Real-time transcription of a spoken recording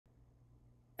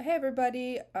Hey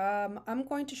everybody, I'm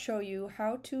going to show you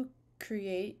how to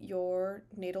create your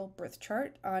natal birth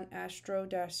chart on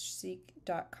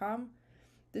astro-seek.com.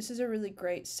 This is a really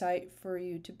great site for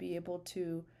you to be able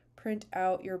to print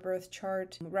out your birth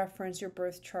chart, reference your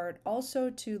birth chart, also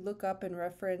to look up and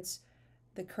reference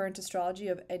the current astrology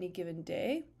of any given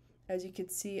day. As you can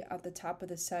see at the top of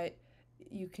the site,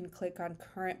 you can click on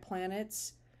current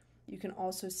planets. You can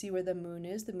also see where the moon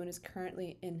is. The moon is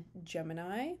currently in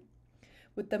Gemini.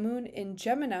 With the moon in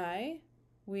Gemini,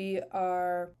 we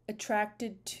are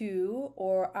attracted to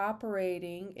or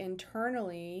operating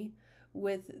internally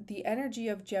with the energy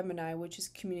of Gemini, which is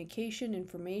communication,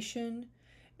 information,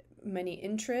 many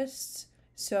interests.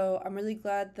 So I'm really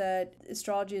glad that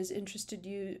astrology has interested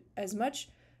you as much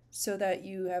so that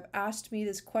you have asked me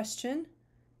this question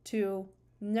to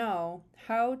know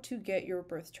how to get your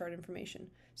birth chart information.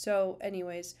 So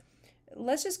anyways,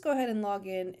 let's just go ahead and log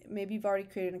in. Maybe you've already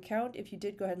created an account. If you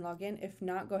did, go ahead and log in. If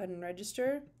not, go ahead and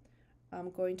register.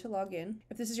 I'm going to log in.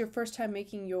 If this is your first time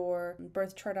making your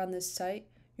birth chart on this site,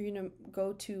 you're going to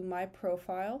go to my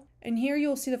profile. And here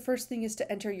you'll see the first thing is to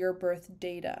enter your birth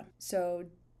data. So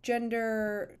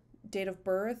gender, date of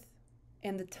birth,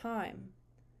 and the time.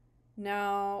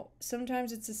 Now,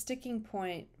 sometimes it's a sticking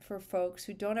point for folks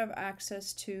who don't have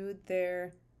access to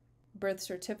their birth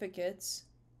certificates.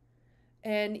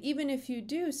 And even if you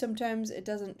do, sometimes it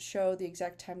doesn't show the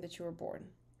exact time that you were born.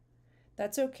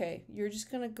 That's okay. You're just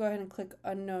going to go ahead and click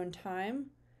unknown time.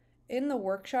 In the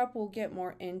workshop, we'll get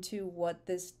more into what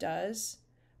this does.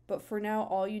 But for now,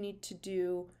 all you need to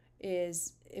do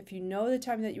is, if you know the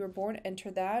time that you were born,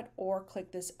 enter that or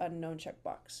click this unknown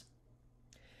checkbox.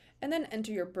 And then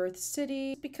enter your birth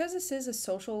city. Because this is a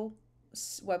social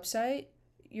website,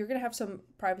 you're going to have some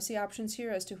privacy options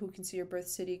here as to who can see your birth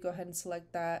city. Go ahead and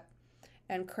select that.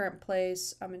 And current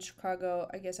place, I'm in Chicago.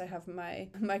 I guess I have my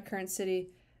current city.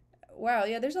 Wow,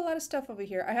 yeah, there's a lot of stuff over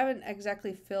here. I haven't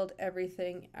exactly filled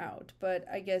everything out, but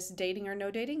I guess dating or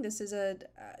no dating. This is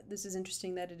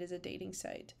interesting that it is a dating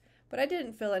site. But I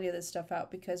didn't fill any of this stuff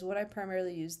out because what I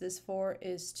primarily use this for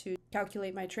is to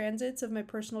calculate my transits of my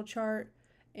personal chart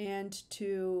and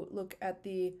to look at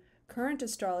the current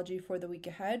astrology for the week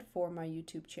ahead for my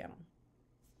YouTube channel.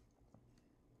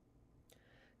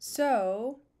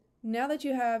 So now that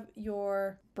you have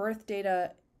your birth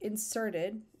data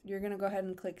inserted, you're going to go ahead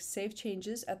and click Save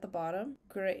Changes at the bottom.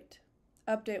 Great.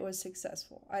 Update was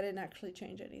successful. I didn't actually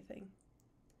change anything.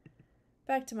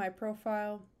 Back to my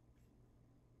profile.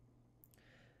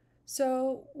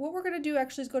 So what we're going to do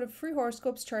actually is go to Free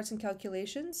Horoscopes, Charts, and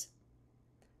Calculations.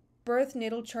 Birth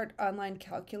Natal Chart Online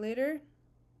Calculator.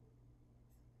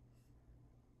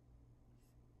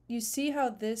 You see how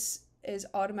this is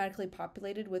automatically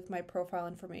populated with my profile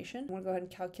information. I'm going to go ahead and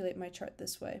calculate my chart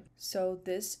this way. So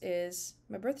this is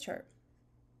my birth chart.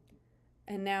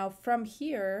 And now from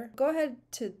here, go ahead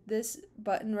to this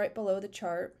button right below the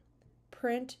chart,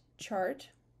 Print Chart.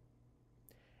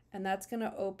 And that's going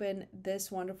to open this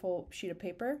wonderful sheet of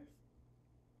paper.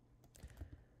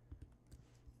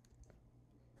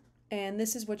 And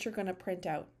this is what you're going to print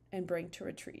out and bring to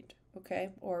retreat. Okay,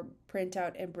 or print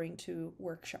out and bring to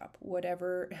workshop,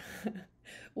 whatever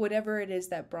it is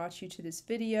that brought you to this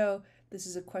video. This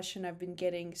is a question I've been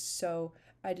getting, so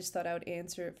I just thought I would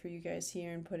answer it for you guys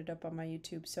here and put it up on my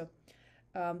YouTube. So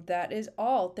that is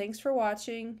all. Thanks for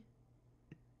watching,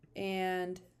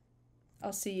 and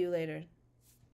I'll see you later.